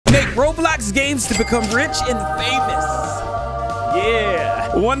Make Roblox games to become rich and famous.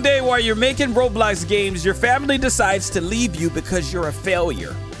 Yeah. One day while you're making Roblox games, your family decides to leave you because you're a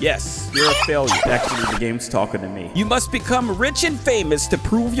failure. Yes, you're a failure. Actually, the game's talking to me. You must become rich and famous to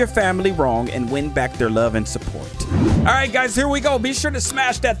prove your family wrong and win back their love and support. All right, guys, here we go. Be sure to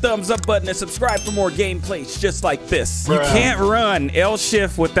smash that thumbs up button and subscribe for more gameplays just like this. You can't run L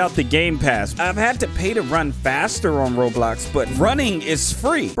shift without the game pass. I've had to pay to run faster on Roblox, but running is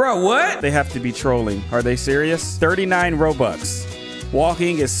free. Bro, what? They have to be trolling. Are they serious? 39 Robux.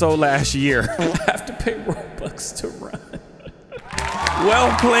 Walking is so last year. I have to pay Robux to run.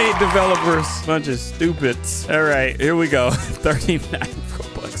 Well played, developers. Bunch of stupids. All right, here we go. 39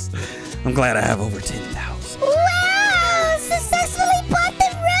 Robux. I'm glad I have over 10,000. Wow! Successfully bought the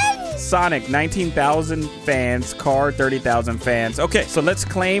run! Sonic, 19,000 fans. Car, 30,000 fans. Okay, so let's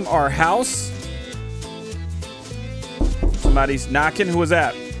claim our house. Somebody's knocking. Who was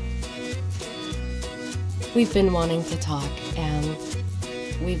that? We've been wanting to talk, and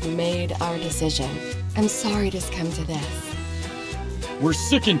we've made our decision. I'm sorry it's come to this. We're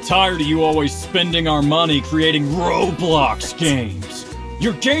sick and tired of you always spending our money creating Roblox games.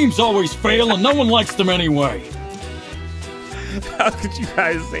 Your games always fail and no one likes them anyway. How could you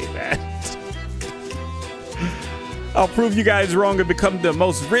guys say that? I'll prove you guys wrong and become the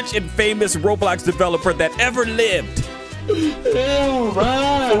most rich and famous Roblox developer that ever lived.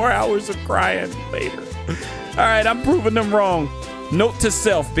 4 hours of crying later. All right, I'm proving them wrong. Note to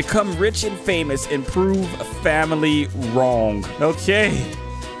self, become rich and famous and prove family wrong. Okay,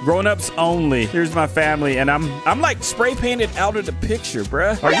 grown-ups only. Here's my family, and I'm like spray painted out of the picture,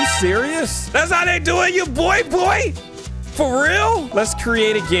 bruh. Are you serious? That's how they do it, you boy? For real? Let's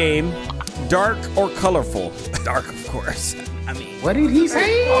create a game, dark or colorful. Dark, of course. I mean, what did he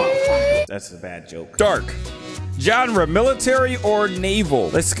say? That's a bad joke. Dark. Genre, military or naval?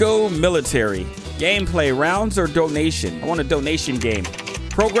 Let's go military. Gameplay, rounds or donation? I want a donation game.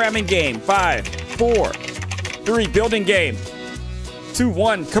 Programming game. 5, 4, 3. Building game. 2,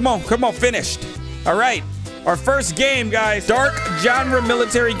 1. Come on, finished. All right, our first game, guys. Dark genre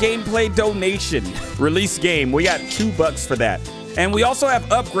military gameplay donation. Release game. We got $2 for that. And we also have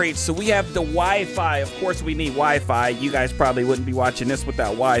upgrades, so we have the Wi-Fi. Of course, we need Wi-Fi. You guys probably wouldn't be watching this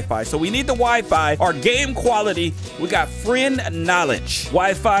without Wi-Fi. So we need the Wi-Fi. Our game quality, we got friend knowledge.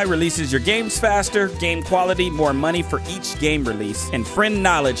 Wi-Fi releases your games faster. Game quality, more money for each game release. And friend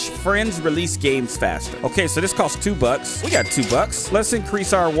knowledge, friends release games faster. Okay, so this costs $2. We got $2. Let's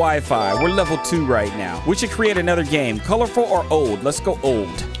increase our Wi-Fi. We're level 2 right now. We should create another game. Colorful or old? Let's go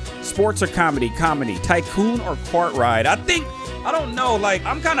old. Sports or comedy? Comedy. Tycoon or kart ride? I don't know, like,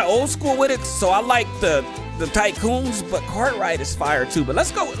 I'm kind of old school with it, so I like the tycoons, but kart ride is fire too. But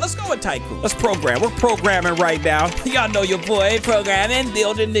let's go with tycoon. Let's program. We're programming right now. Y'all know your boy programming,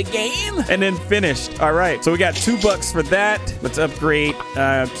 building the game, and then finished. All right, so we got $2 for that. Let's upgrade.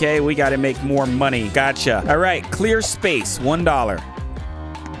 Okay, we got to make more money. Gotcha. All right, clear space, $1.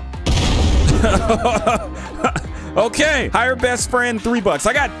 Okay, hire best friend, $3.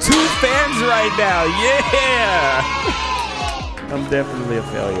 I got 2 fans right now. Yeah. I'm definitely a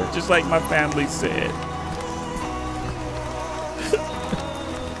failure, just like my family said.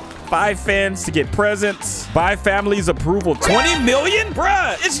 5 fans to get presents. Buy family's approval. 20 million?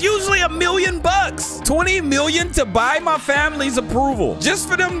 Bruh, it's usually $1 million. 20 million to buy my family's approval. Just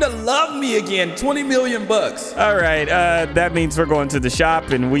for them to love me again. 20 million bucks. All right, that means we're going to the shop,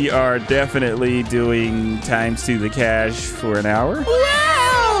 and we are definitely doing ×2 the cash for an hour.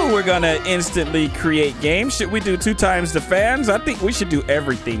 We're gonna instantly create games. Should we do 2 times the fans? I think we should do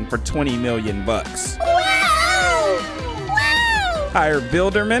everything for 20 million bucks. Wow! Hire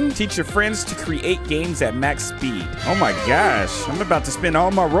builderman. Teach your friends to create games at max speed. Oh my gosh, I'm about to spend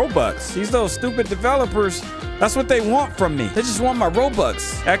all my Robux. Those stupid developers, that's what they want from me. They just want my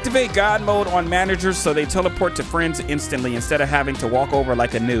Robux. Activate God mode on managers so they teleport to friends instantly instead of having to walk over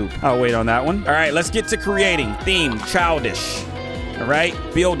like a noob. I'll wait on that one. All right, let's get to creating. Theme, childish. All right,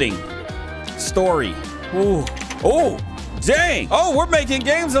 building, story. Ooh, oh, dang. Oh, we're making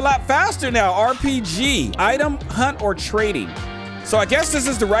games a lot faster now. RPG, item, hunt, or trading. So I guess this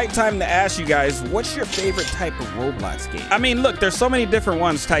is the right time to ask you guys, what's your favorite type of Roblox game? I mean, look, there's so many different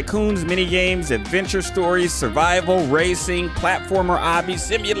ones. Tycoons, mini games, adventure stories, survival, racing, platformer, obby,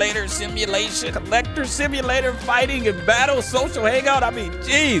 simulator, simulation, collector, simulator, fighting and battle, social hangout. I mean,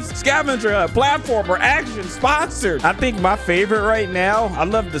 geez, scavenger hunt, platformer, action, sponsored. I think my favorite right now, I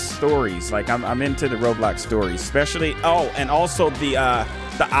love the stories. Like I'm into the Roblox stories, especially, oh, and also the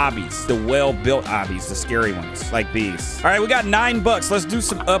obbies, the well-built obbies, the scary ones like these. All right, we got $9. Let's do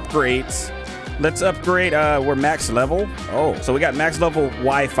some upgrades. Let's upgrade. We're max level. Oh, so we got max level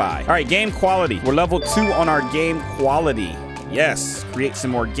Wi-Fi. All right, game quality. We're level 2 on our game quality. Yes, create some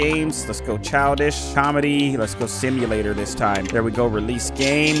more games. Let's go childish, comedy. Let's go simulator this time. There we go, release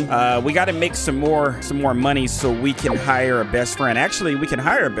game. We got to make some more money so we can hire a best friend. Actually, we can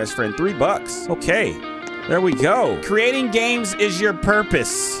hire a best friend, $3. Okay. There we go. Creating games is your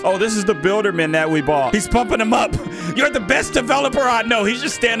purpose. Oh, this is the Builderman that we bought. He's pumping him up. You're the best developer I know. He's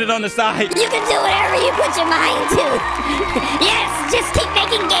just standing on the side. You can do whatever you put your mind to. Yes, just keep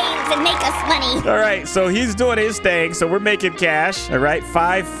making games and make us money. All right, so he's doing his thing. So we're making cash. All right,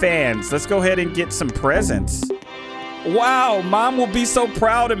 5 fans. Let's go ahead and get some presents. Wow, Mom will be so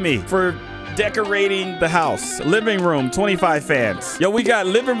proud of me for decorating the house. Living room, 25 fans. Yo, we got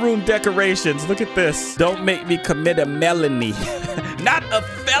living room decorations. Look at this. Don't make me commit a felony. Not a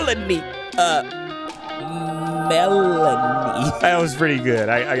felony. Melanie. That was pretty good.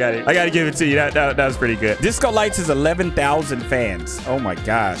 I got it. I got to give it to you. That was pretty good. Disco Lights is 11,000 fans. Oh my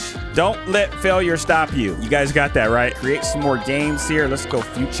gosh. Don't let failure stop you. You guys got that, right? Create some more games here. Let's go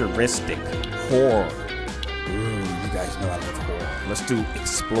futuristic. Horror. Ooh, you guys know I love horror. Let's do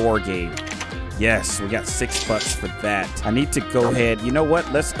explore game. Yes, we got $6 for that. I need to go ahead. You know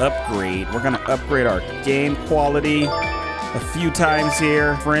what? Let's upgrade. We're going to upgrade our game quality a few times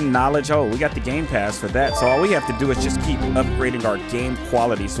here. Friend knowledge. Oh, we got the game pass for that. So all we have to do is just keep upgrading our game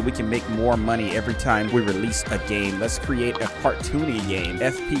quality so we can make more money every time we release a game. Let's create a cartoony game,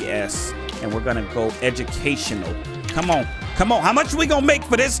 FPS, and we're going to go educational. Come on. Come on. How much are we going to make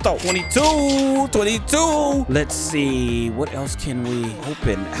for this, though? 22. 22. Let's see. What else can we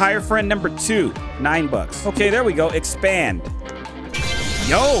open? Hire friend number 2. $9. Okay, there we go. Expand.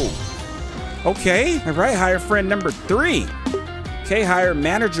 Yo. Okay. All right. Hire friend number 3. Okay, hire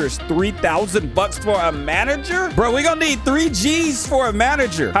managers. $3,000 for a manager? Bro, we're going to need 3 G's for a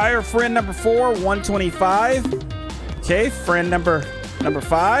manager. Hire friend number 4. $125. Okay, friend number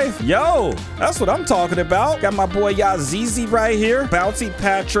 5. Yo, that's what I'm talking about. Got my boy Yazizi right here. Bouncy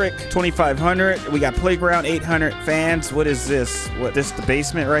Patrick, 2,500. We got Playground, 800 fans. What is this? What, this the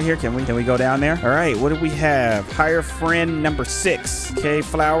basement right here? Can we go down there? All right, what do we have? Hire friend number 6. Okay,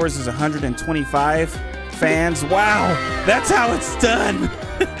 Flowers is 125 fans. Wow, that's how it's done.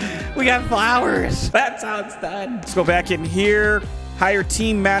 We got Flowers. That's how it's done. Let's go back in here. Hire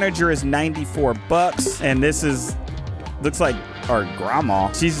team manager is $94. And this is, looks like our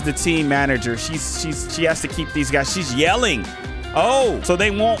grandma. She's the team manager. She has to keep these guys. She's yelling. Oh, so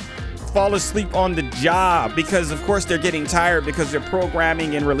they won't fall asleep on the job because of course they're getting tired because they're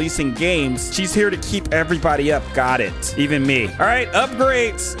programming and releasing games. She's here to keep everybody up. Got it. Even me. All right,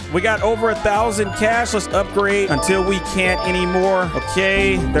 upgrades. We got over 1,000 cash. Let's upgrade until we can't anymore.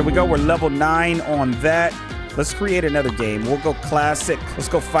 Okay, there we go. We're level 9 on that. Let's create another game. We'll go classic. Let's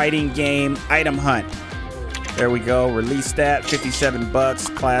go fighting game. Item hunt. There we go. Release that.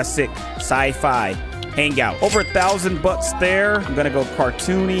 $57. Classic. Sci-fi. Hangout. Over $1,000 there. I'm going to go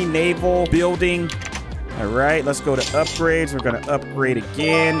cartoony, naval, building. All right. Let's go to upgrades. We're going to upgrade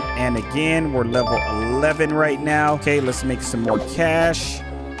again and again. We're level 11 right now. Okay. Let's make some more cash.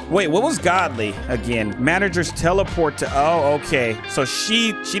 Wait, what was godly again? Managers teleport to... Oh, okay. So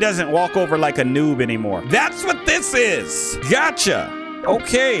she doesn't walk over like a noob anymore. That's what this is. Gotcha.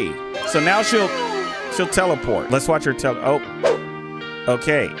 Okay. So now she'll teleport. Let's watch her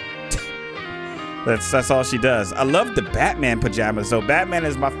okay. That's all she does. I love the Batman pajamas though. Batman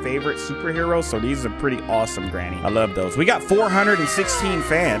is my favorite superhero, so these are pretty awesome, Granny. I love those. We got 416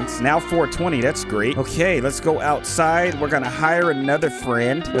 fans. Now 420. That's great. Okay, let's go outside. We're gonna hire another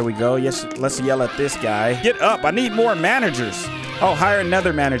friend. There we go. Yes, let's yell at this guy. Get up. I need more managers. Oh, hire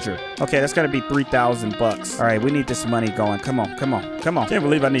another manager. Okay, that's gonna be $3,000. All right, we need this money going. Come on, come on, come on. Can't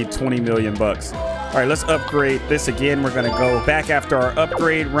believe I need 20 million bucks. All right, let's upgrade this again. We're gonna go back after our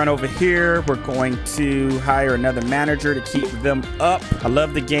upgrade, run over here. We're going to hire another manager to keep them up. I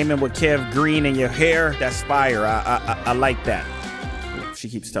love the Gaming with Kev green in your hair. That's fire. I like that. She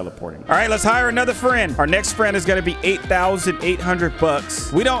keeps teleporting. All right, let's hire another friend. Our next friend is gonna be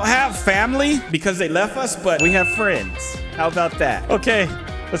 $8,800. We don't have family because they left us, but we have friends. How about that? Okay.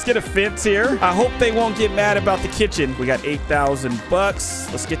 Let's get a fence here. I hope they won't get mad about the kitchen. We got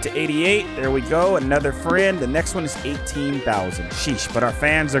 $8,000. Let's get to 88. There we go. Another friend. The next one is 18,000. Sheesh, but our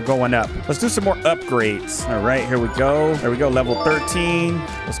fans are going up. Let's do some more upgrades. All right, here we go. There we go. Level 13.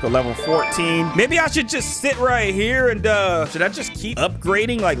 Let's go level 14. Maybe I should just sit right here and should I just keep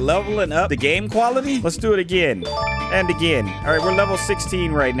upgrading, like leveling up the game quality? Let's do it again and again. All right, we're level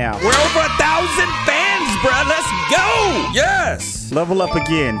 16 right now. We're over 1,000 fans, bruh. Let's go. Yes. Level up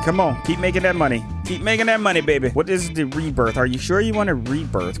again. Come on. Keep making that money. Keep making that money, baby. What is the rebirth? Are you sure you want a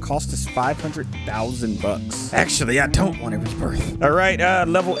rebirth? Cost us 500,000 bucks. Actually, I don't want a rebirth. All right,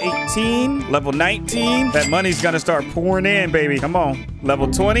 level 18, level 19. That money's gonna start pouring in, baby. Come on.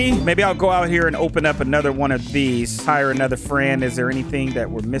 Level 20. Maybe I'll go out here and open up another one of these. Hire another friend. Is there anything that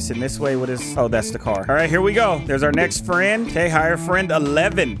we're missing this way? What is... Oh, that's the car. All right, here we go. There's our next friend. Okay, hire friend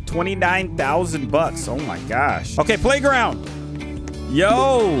 11. 29,000 bucks. Oh my gosh. Okay, playground.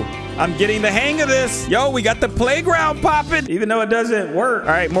 Yo, I'm getting the hang of this. Yo, we got the playground popping, even though it doesn't work. All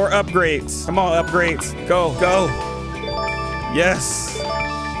right, more upgrades. Come on, upgrades. Go, go. Yes.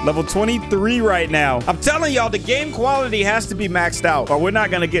 Level 23 right now. I'm telling y'all, the game quality has to be maxed out or we're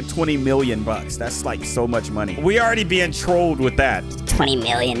not gonna get 20 million bucks. That's like so much money. We already being trolled with that. 20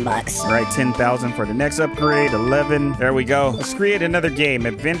 million bucks. All right, 10,000 for the next upgrade. 11. There we go. Let's create another game.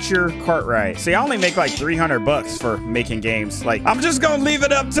 Adventure Kart Ride. See, I only make like 300 bucks for making games. Like, I'm just gonna leave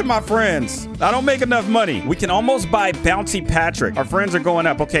it up to my friends. I don't make enough money. We can almost buy Bouncy Patrick. Our friends are going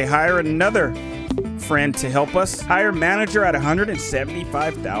up. Okay, hire another friend to help us. Hire manager at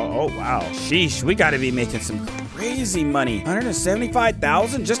 175,000. Oh wow, sheesh, we got to be making some crazy money.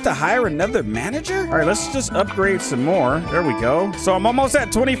 175,000 just to hire another manager. All right, let's just upgrade some more. There we go. So I'm almost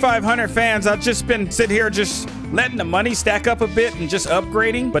at 2,500 fans. I've just been sitting here just letting the money stack up a bit and just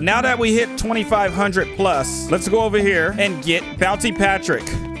upgrading. But now that we hit 2,500 plus, let's go over here and get Bounty Patrick.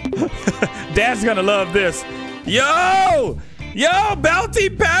 Dad's gonna love this. Yo, Bounty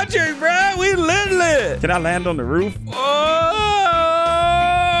Patrick, bro. We lit. Can I land on the roof? Oh!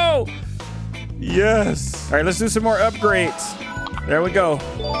 Yes. All right, let's do some more upgrades. There we go.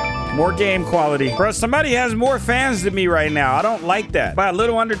 More game quality. Bro, somebody has more fans than me right now. I don't like that. By a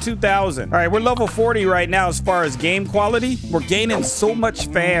little under 2,000. All right, we're level 40 right now as far as game quality. We're gaining so much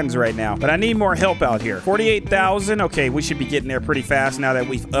fans right now, but I need more help out here. 48,000. Okay, we should be getting there pretty fast now that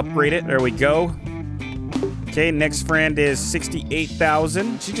we've upgraded. There we go. Okay, next friend is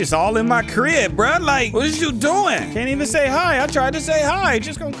 68,000. She just all in my crib, bro. Like, what is you doing? Can't even say hi. I tried to say hi.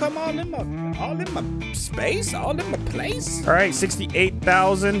 Just gonna come all in my space, all in my place. All right,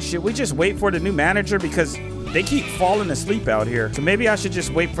 68,000. Should we just wait for the new manager because they keep falling asleep out here? So maybe I should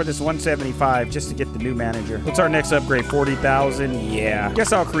just wait for this 175 just to get the new manager. What's our next upgrade? 40,000. Yeah.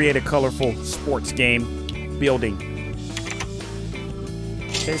 Guess I'll create a colorful sports game building.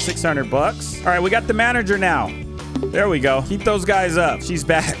 Okay, 600 bucks. All right, we got the manager now. There we go. Keep those guys up. She's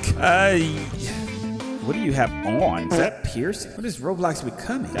back. What do you have on? Is that piercing? What is Roblox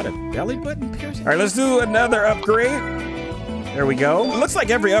becoming? Got a belly button piercing? All right, let's do another upgrade. There we go. It looks like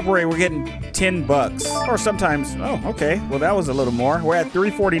every upgrade we're getting 10 bucks. Or sometimes, oh, okay. Well, that was a little more. We're at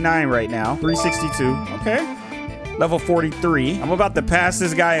 349 right now. 362. Okay. Level 43. I'm about to pass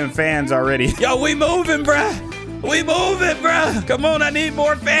this guy in fans already. Yo, we moving, bruh. We moving, bruh. Come on, I need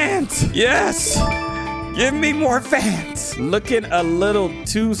more fans. Yes. Give me more fans. Looking a little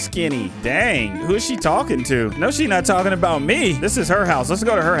too skinny. Dang, who is she talking to? No, she's not talking about me. This is her house. Let's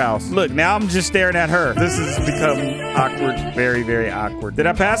go to her house. Look, now I'm just staring at her. This has become awkward. Very, very awkward. Did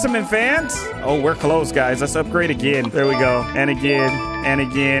I pass him in fans? Oh, we're close, guys. Let's upgrade again. There we go. And again. And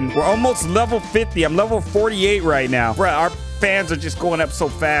again. We're almost level 50. I'm level 48 right now. Bruh, our fans are just going up so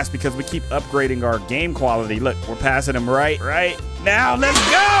fast because we keep upgrading our game quality. Look, we're passing them right now. Let's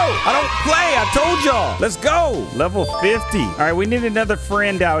go. I don't play. I told y'all. Let's go. Level 50. All right, we need another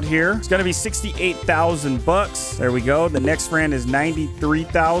friend out here. It's gonna be 68,000 bucks. There we go. The next friend is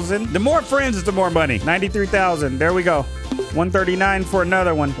 93,000. The more friends, the more money. 93,000. There we go. 139 for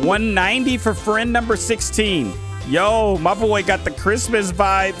another one. 190 for friend number 16. Yo, my boy got the Christmas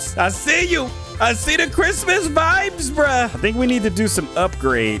vibes. I see you. I see the Christmas vibes, bruh. I think we need to do some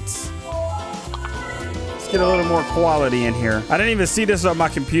upgrades. Let's get a little more quality in here. I didn't even see this on my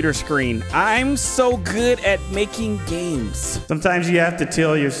computer screen. I'm so good at making games. Sometimes you have to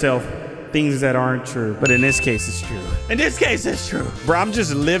tell yourself things that aren't true. But in this case, it's true. In this case, it's true. Bro, I'm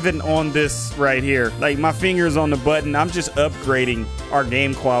just living on this right here. Like, my finger's on the button. I'm just upgrading our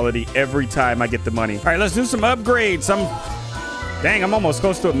game quality every time I get the money. All right, let's do some upgrades. Dang, I'm almost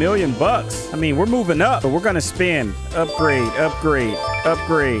close to $1 million bucks. I mean, we're moving up, but we're gonna spend. Upgrade, upgrade,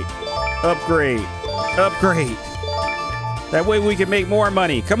 upgrade, upgrade, upgrade. That way we can make more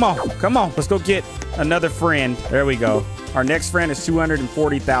money. Come on, come on. Let's go get another friend. There we go. Our next friend is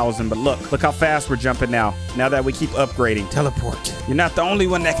 240,000, but look how fast we're jumping now. Now that we keep upgrading. Teleport. You're not the only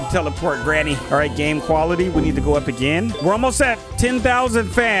one that can teleport, Granny. All right, game quality, we need to go up again. We're almost at 10,000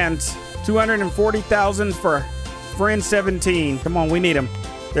 fans. 240,000 for friend 17. Come on, we need him.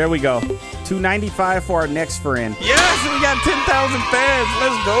 There we go. 295 for our next friend. Yes, we got 10,000 fans.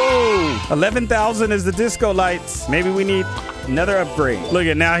 Let's go. 11,000 is the disco lights. Maybe we need Another upgrade. Look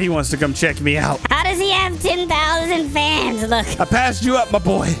at now he wants to come check me out. How does he have 10,000 fans? Look. I passed you up, my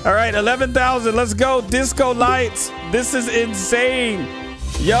boy. All right, 11,000. Let's go. Disco lights. This is insane.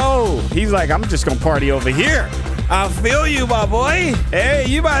 Yo, he's like, I'm just going to party over here. I feel you, my boy. Hey,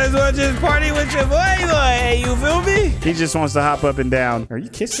 you might as well just party with your boy. Hey, you feel me? He just wants to hop up and down. Are you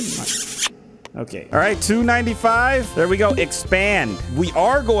kissing my... Okay. All right, 295. There we go. Expand. We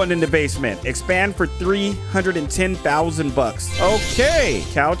are going in the basement. Expand for 310,000 bucks. Okay.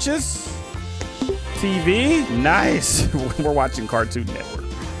 Couches. TV. Nice. We're watching Cartoon Network.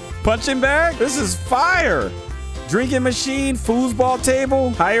 Punching bag. This is fire. Drinking machine, foosball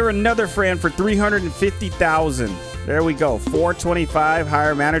table. Hire another friend for 350,000. There we go. 425.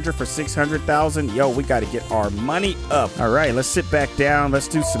 Hire manager for 600,000. Yo, we got to get our money up. All right, let's sit back down. Let's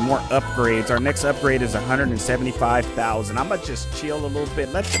do some more upgrades. Our next upgrade is 175,000. I'm gonna just chill a little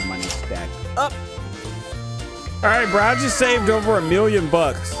bit. Let the money stack up. All right, bro, I just saved over $1 million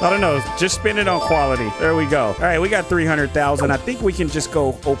bucks. I don't know, just spend it on quality. There we go. All right, we got 300,000. I think we can just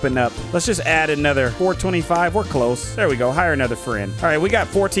go open up. Let's just add another 425. We're close. There we go. Hire another friend. All right, we got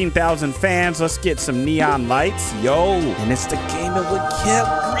 14,000 fans. Let's get some neon lights. Yo, and it's the Gaming with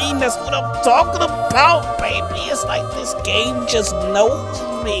Kev Green. That's what I'm talking about, baby. It's like this game just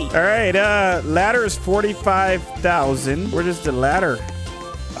knows me. All right, ladder is 45,000. Where does the ladder?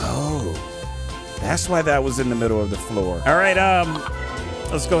 Oh. That's why that was in the middle of the floor. All right,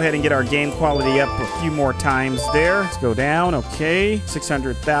 let's go ahead and get our game quality up a few more times there. Let's go down. Okay,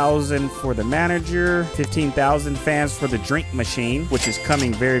 600,000 for the manager, 15,000 fans for the drink machine, which is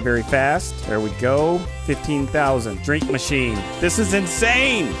coming very, very fast. There we go. 15,000 drink machine. This is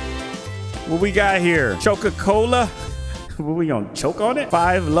insane. What we got here? Coca-Cola. What we gonna choke on it?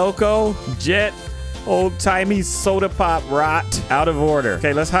 5 Loco, Jet. Old-timey soda pop rot. Out of order.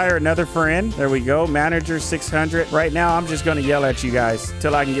 Okay, let's hire another friend. There we go. Manager 600. Right now, I'm just gonna yell at you guys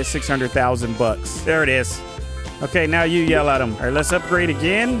till I can get 600,000 bucks. There it is. Okay, now you yell at them. All right, let's upgrade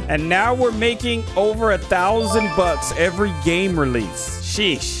again. And now we're making over 1,000 bucks every game release.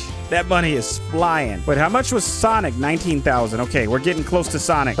 Sheesh. That money is flying. Wait, how much was Sonic? 19,000. Okay, we're getting close to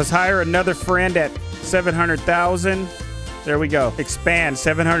Sonic. Let's hire another friend at 700,000. There we go. Expand,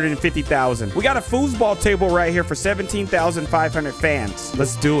 750,000. We got a foosball table right here for 17,500 fans.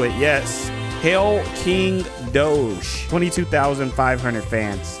 Let's do it. Yes. Hell King Doge. 22,500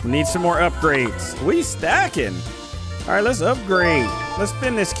 fans. We need some more upgrades. We stacking. All right, let's upgrade. Let's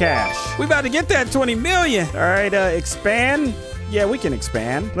spend this cash. We about to get that 20 million. All right, expand. Yeah, we can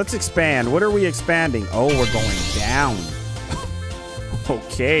expand. Let's expand. What are we expanding? Oh, we're going down.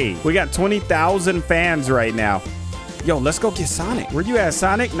 Okay. We got 20,000 fans right now. Yo, let's go get Sonic. Where you at,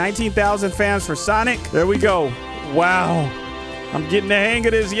 Sonic? 19,000 fans for Sonic. There we go. Wow. I'm getting the hang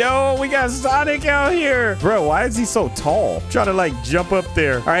of this. Yo, we got Sonic out here. Bro, why is he so tall? I'm trying to like jump up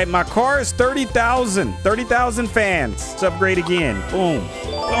there. All right, my car is 30,000. 30,000 fans. Let's upgrade again. Boom.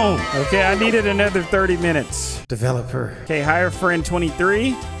 Boom. Okay, I needed another 30 minutes. Developer. Okay, hire friend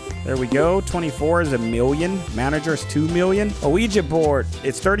 23. There we go. 24 is $1 million. Manager's 2 million. Ouija board.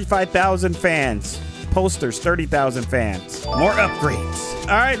 It's 35,000 fans. Posters, 30,000 fans. More upgrades.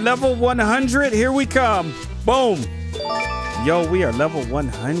 All right, level 100. Here we come. Boom. Yo, we are level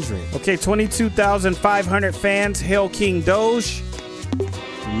 100. Okay, 22,500 fans. Hell King Doge.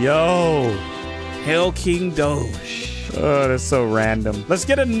 Yo. Hell King Doge. Oh, that's so random. Let's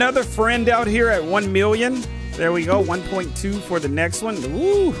get another friend out here at 1 million. There we go. 1.2 for the next one.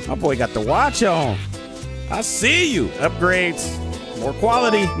 Ooh, my boy got the watch on. I see you. Upgrades. More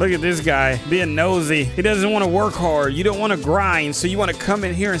quality. Look at this guy being nosy. He doesn't want to work hard. You don't want to grind, so you want to come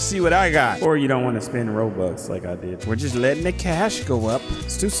in here and see what I got. Or you don't want to spend Robux like I did. We're just letting the cash go up.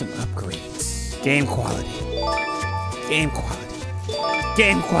 Let's do some upgrades. Game quality. Game quality.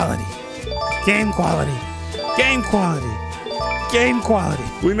 Game quality. Game quality. Game quality. Game quality.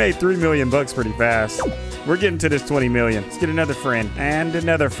 We made 3 million bucks pretty fast. We're getting to this 20 million. Let's get another friend and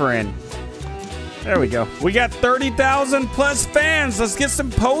another friend. There we go. We got 30,000 plus fans. Let's get some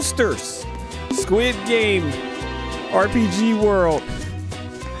posters. Squid Game. RPG World.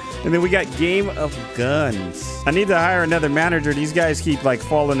 And then we got Game of Guns. I need to hire another manager. These guys keep like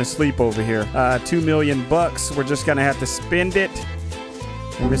falling asleep over here. 2 million bucks. We're just gonna have to spend it.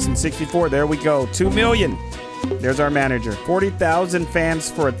 We're missing 64. There we go. 2 million. There's our manager. 40,000 fans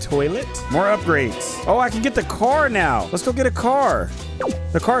for a toilet. More upgrades. Oh, I can get the car now. Let's go get a car.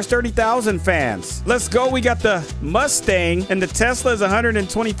 The car's 30,000 fans. Let's go. We got the Mustang, and the Tesla is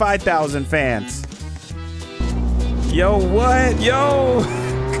 125,000 fans. Yo, what? Yo.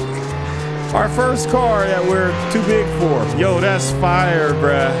 Our first car that we're too big for. Yo, that's fire,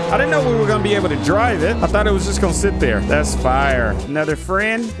 bruh. I didn't know we were gonna be able to drive it. I thought it was just gonna sit there. That's fire. Another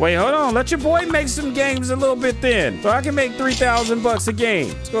friend. Wait, hold on. Let your boy make some games a little bit then. So I can make 3,000 bucks a game.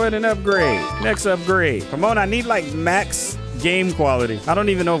 Let's go ahead and upgrade. Next upgrade. Come on, I need like max game quality. I don't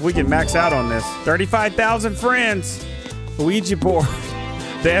even know if we can max out on this. 35,000 friends. Ouija board.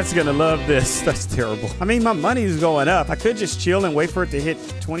 Dad's gonna love this. That's terrible. I mean, my money is going up. I could just chill and wait for it to hit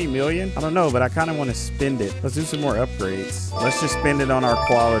 20 million. I don't know, but I kind of want to spend it. Let's do some more upgrades. Let's just spend it on our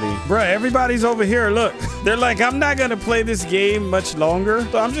quality. Bruh, everybody's over here. Look, they're like, I'm not gonna play this game much longer.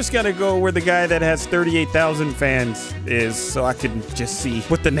 So I'm just gonna go where the guy that has 38,000 fans is so I can just see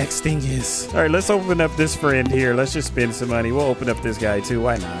what the next thing is. All right, let's open up this friend here. Let's just spend some money. We'll open up this guy too.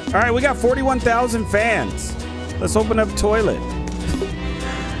 Why not? All right, we got 41,000 fans. Let's open up toilet.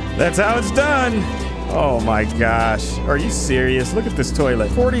 That's how it's done. Oh my gosh. Are you serious? Look at this toilet.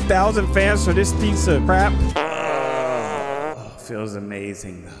 40,000 fans for this piece of crap. Oh, feels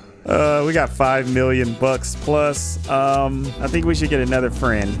amazing though. We got 5 million bucks plus. I think we should get another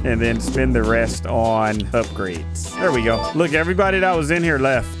friend and then spend the rest on upgrades. There we go. Look, everybody that was in here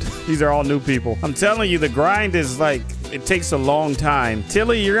left. These are all new people. I'm telling you, the grind is like, it takes a long time.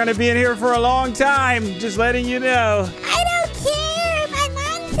 Tilly, you're gonna be in here for a long time. Just letting you know. I don't care. My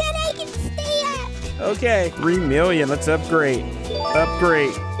mom said I can stay up. Okay, 3 million. Let's upgrade.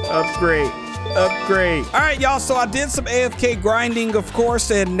 Upgrade. Upgrade. Upgrade. All right, y'all. So I did some AFK grinding, of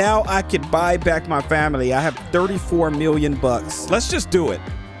course, and now I could buy back my family. I have 34 million bucks. Let's just do it.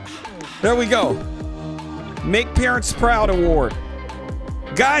 There we go. Make Parents Proud Award.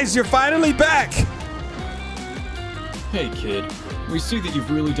 Guys, you're finally back. Hey, kid. We see that you've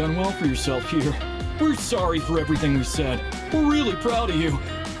really done well for yourself here. We're sorry for everything we said. We're really proud of you.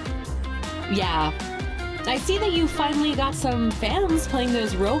 Yeah. I see that you finally got some fans playing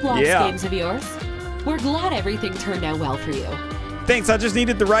those Roblox games of yours. We're glad everything turned out well for you. Thanks. I just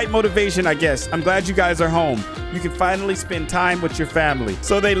needed the right motivation, I guess. I'm glad you guys are home. You can finally spend time with your family.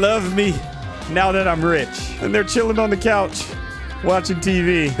 So they love me now that I'm rich. And they're chilling on the couch watching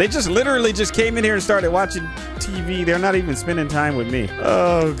TV. They just literally just came in here and started watching TV. They're not even spending time with me.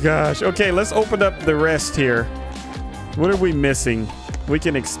 Oh, gosh. Okay, let's open up the rest here. What are we missing? We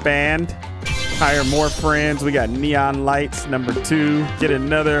can expand. Hire more friends. We got neon lights, number 2. Get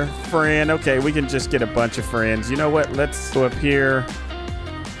another friend. Okay, we can just get a bunch of friends. You know what? Let's go up here.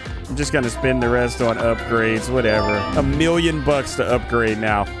 I'm just going to spend the rest on upgrades, whatever. $1 million bucks to upgrade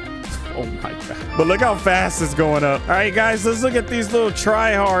now. Oh my God. But look how fast it's going up. All right, guys, let's look at these little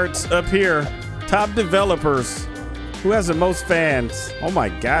tryhards up here. Top developers. Who has the most fans? Oh my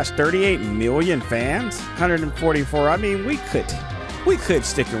gosh, 38 million fans? 144. I mean, we could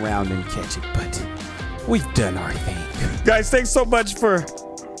stick around and catch it, but we've done our thing. Guys, thanks so much for...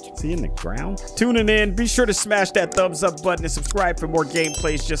 Is he in the ground? Tuning in. Be sure to smash that thumbs up button and subscribe for more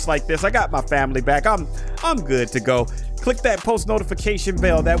gameplays just like this. I got my family back. I'm good to go. Click that post notification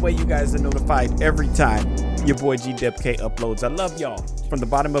bell. That way you guys are notified every time your boy GWK uploads. I love y'all from the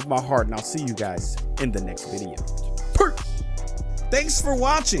bottom of my heart, and I'll see you guys in the next video. Thanks for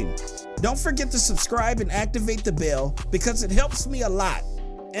watching. Don't forget to subscribe and activate the bell because it helps me a lot.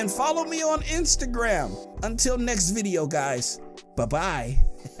 And follow me on Instagram. Until next video, guys. Bye-bye.